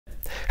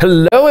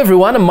Hello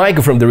everyone, I'm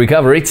Michael from the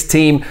Recoverit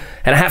team,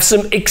 and I have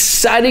some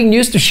exciting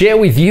news to share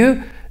with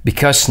you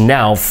because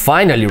now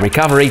finally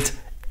Recoverit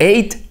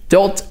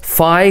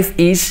 8.5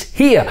 is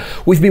here.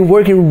 We've been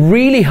working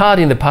really hard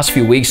in the past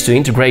few weeks to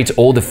integrate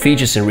all the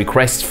features and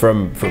requests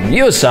from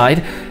your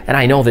side, and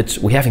I know that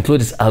we have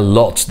included a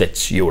lot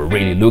that you are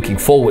really looking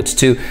forward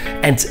to,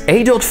 and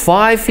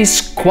 8.5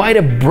 is quite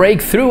a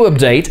breakthrough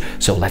update,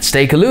 so let's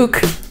take a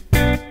look.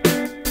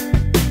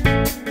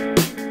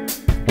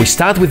 We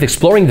start with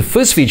exploring the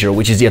first feature,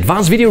 which is the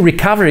advanced video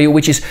recovery,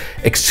 which is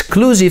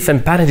exclusive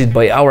and patented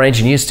by our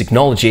engineers'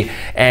 technology,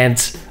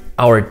 and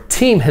our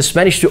team has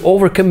managed to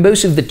overcome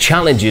most of the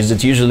challenges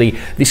that usually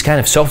these kind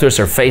of softwares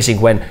are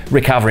facing when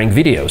recovering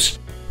videos.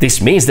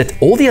 This means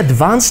that all the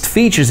advanced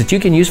features that you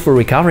can use for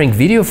recovering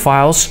video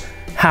files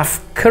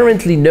have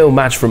currently no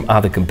match from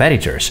other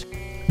competitors.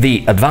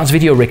 The advanced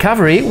video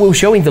recovery will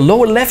show in the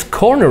lower left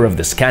corner of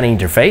the scanning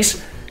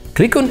interface.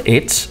 Click on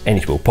it and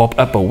it will pop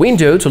up a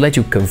window to let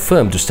you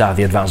confirm to start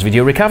the advanced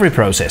video recovery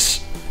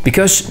process.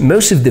 Because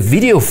most of the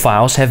video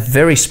files have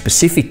very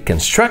specific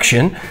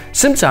construction,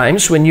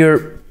 sometimes when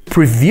you're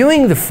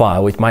previewing the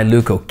file it might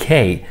look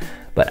okay,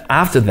 but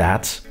after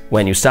that,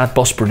 when you start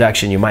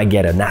post-production, you might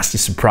get a nasty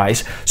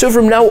surprise. So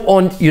from now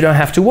on, you don't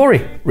have to worry.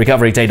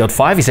 Recoverit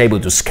 8.5 is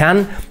able to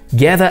scan,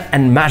 gather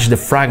and match the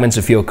fragments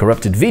of your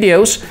corrupted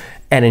videos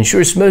and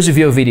ensures most of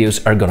your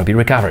videos are gonna be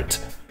recovered.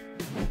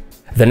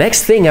 The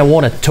next thing I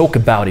want to talk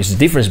about is the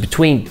difference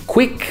between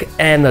quick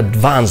and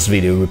advanced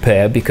video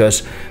repair,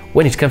 because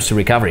when it comes to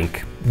recovering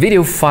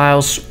video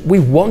files, we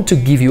want to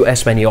give you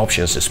as many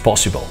options as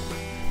possible.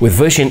 With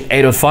version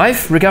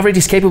 8.5, Recoverit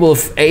is capable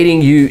of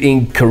aiding you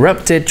in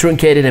corrupted,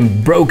 truncated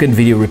and broken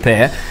video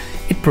repair.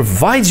 It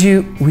provides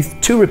you with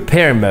two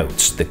repair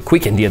modes, the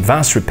quick and the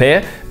advanced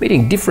repair,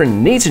 meeting different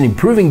needs and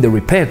improving the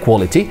repair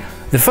quality.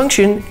 The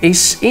function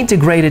is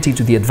integrated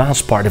into the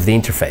advanced part of the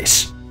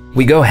interface.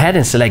 We go ahead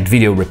and select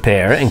Video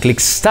Repair and click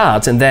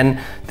Start, and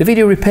then the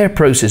video repair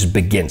process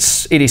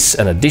begins. It is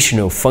an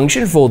additional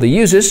function for the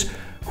users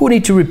who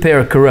need to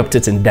repair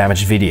corrupted and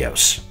damaged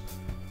videos.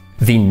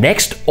 The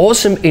next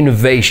awesome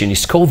innovation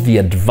is called the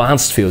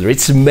Advanced Filter.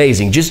 It's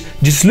amazing,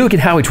 just look at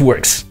how it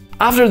works.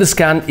 After the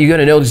scan, you're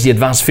gonna notice the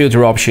Advanced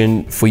Filter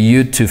option for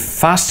you to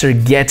faster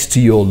get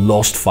to your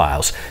lost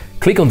files.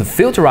 Click on the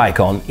filter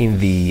icon in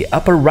the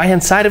upper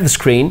right-hand side of the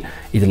screen.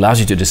 It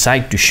allows you to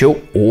decide to show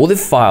all the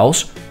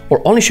files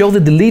or only show the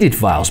deleted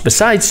files.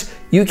 Besides,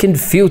 you can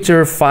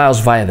filter files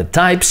via the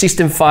type,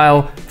 system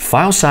file,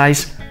 file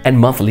size, and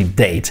monthly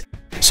date.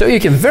 So you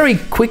can very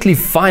quickly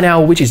find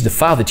out which is the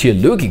file that you're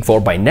looking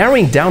for by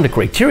narrowing down the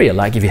criteria.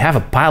 Like if you have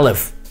a pile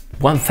of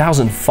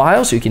 1000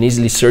 files, you can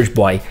easily search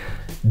by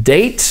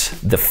date,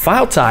 the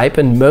file type,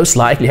 and most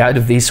likely out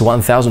of these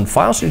 1000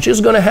 files, you're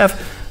just gonna have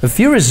a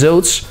few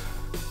results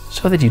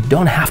so that you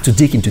don't have to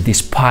dig into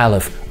this pile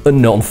of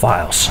unknown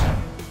files.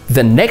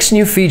 The next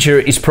new feature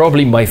is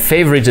probably my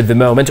favorite at the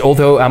moment,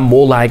 although I'm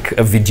more like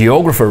a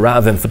videographer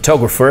rather than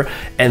photographer,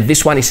 and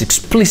this one is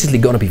explicitly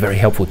going to be very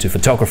helpful to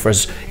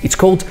photographers. It's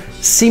called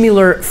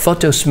Similar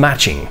Photos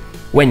Matching.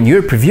 When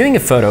you're previewing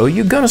a photo,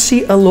 you're going to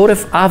see a lot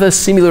of other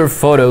similar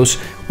photos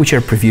which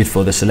are previewed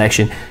for the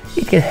selection.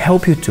 It can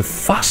help you to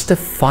faster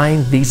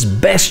find this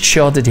best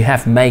shot that you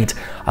have made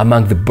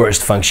among the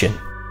burst function.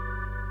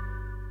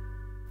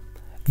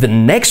 The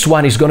next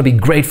one is going to be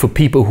great for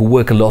people who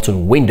work a lot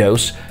on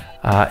Windows.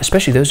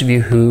 Especially those of you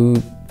who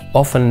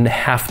often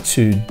have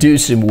to do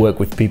some work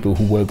with people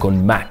who work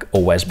on Mac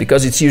OS,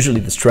 because it's usually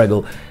the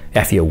struggle.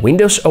 You have your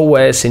Windows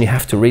OS and you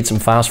have to read some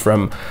files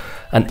from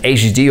an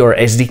HDD or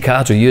SD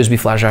card or USB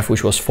flash drive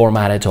which was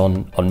formatted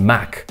on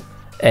Mac.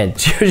 And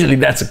usually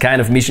that's a kind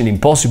of mission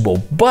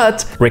impossible,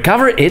 but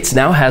Recoverit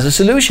now has a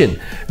solution,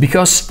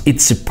 because it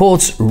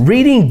supports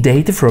reading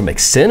data from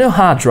external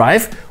hard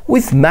drive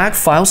with Mac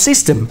file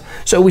system.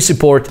 So we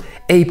support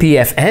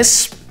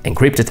APFS,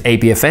 encrypted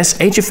APFS,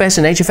 HFS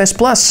and HFS+.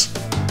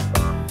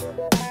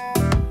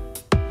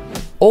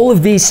 All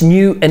of these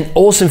new and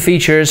awesome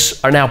features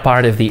are now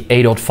part of the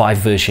 8.5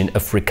 version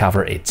of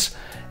Recoverit.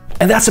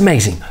 And that's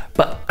amazing,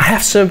 but I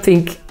have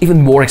something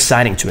even more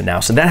exciting to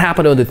announce, and that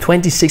happened on the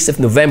 26th of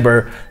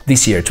November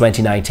this year,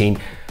 2019.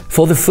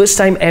 For the first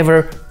time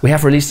ever, we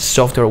have released a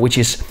software which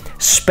is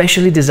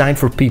specially designed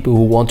for people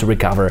who want to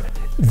recover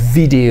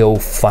video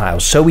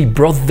files. So we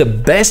brought the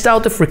best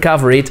out of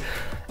Recoverit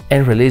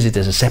and release it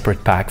as a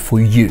separate pack for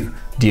you,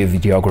 dear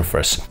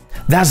videographers.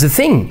 That's the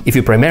thing, if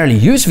you primarily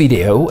use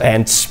video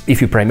and if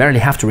you primarily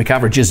have to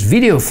recover just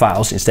video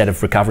files instead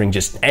of recovering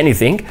just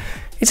anything,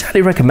 it's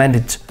highly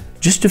recommended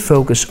just to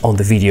focus on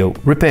the video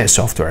repair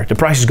software. The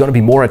price is going to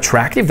be more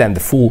attractive than the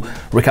full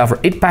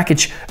Recoverit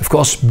package. Of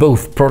course,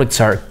 both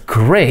products are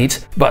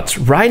great, but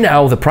right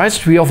now the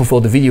price we offer for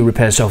the video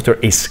repair software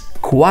is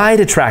quite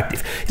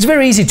attractive. It's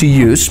very easy to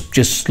use,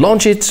 just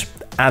launch it,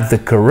 add the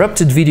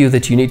corrupted video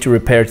that you need to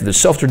repair to the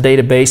software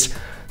database.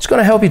 It's going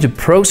to help you to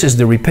process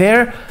the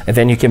repair, and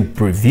then you can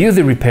preview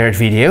the repaired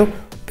video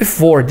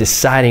before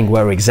deciding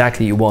where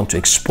exactly you want to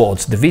export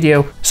the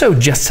video. So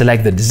just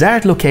select the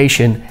desired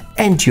location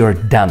and you're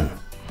done.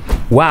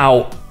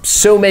 Wow,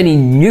 so many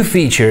new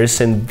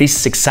features, and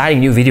this exciting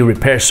new video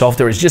repair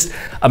software is just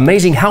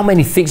amazing how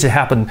many things have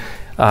happened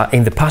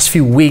in the past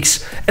few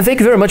weeks. And thank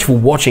you very much for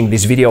watching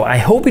this video. I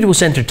hope it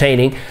was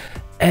entertaining.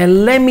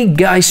 And let me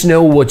guys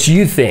know what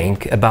you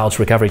think about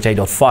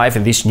Recoverit8.5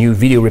 and this new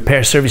video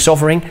repair service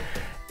offering.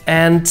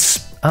 And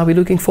I'll be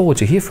looking forward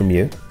to hear from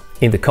you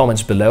in the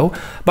comments below.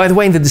 By the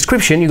way, in the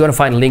description, you're going to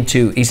find a link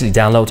to easily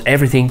download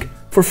everything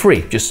for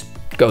free. Just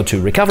go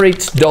to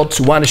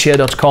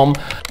Recoverit.Wondershare.com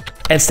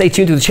and stay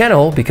tuned to the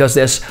channel because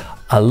there's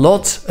a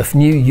lot of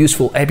new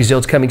useful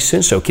episodes coming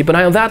soon. So keep an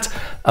eye on that.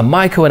 I'm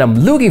Michael and I'm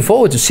looking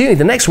forward to seeing you in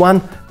the next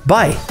one.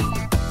 Bye.